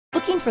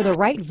Looking for the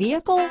right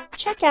vehicle?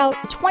 Check out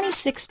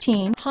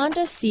 2016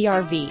 Honda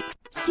CR-V.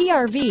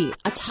 CR-V,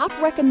 a top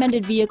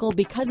recommended vehicle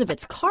because of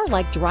its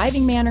car-like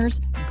driving manners,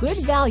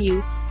 good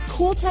value,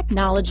 cool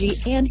technology,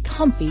 and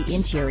comfy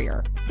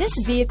interior. This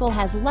vehicle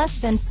has less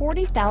than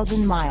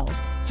 40,000 miles.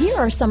 Here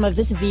are some of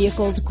this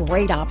vehicle's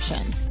great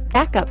options: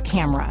 backup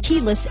camera,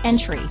 keyless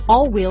entry,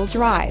 all-wheel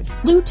drive,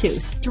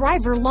 Bluetooth,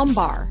 driver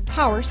lumbar,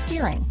 power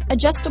steering,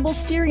 adjustable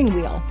steering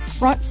wheel,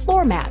 front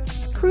floor mats,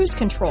 cruise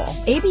control,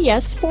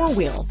 ABS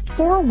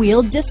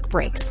four-wheel disc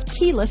brakes,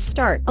 keyless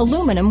start,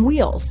 aluminum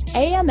wheels,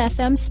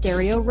 AM/FM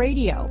stereo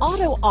radio,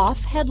 auto-off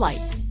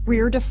headlights,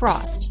 rear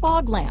defrost,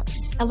 fog lamps,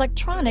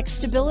 electronic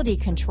stability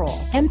control,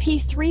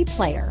 MP3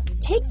 player.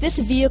 Take this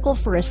vehicle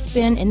for a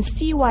spin and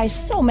see why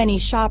so many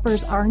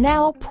shoppers are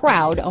now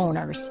proud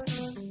owners.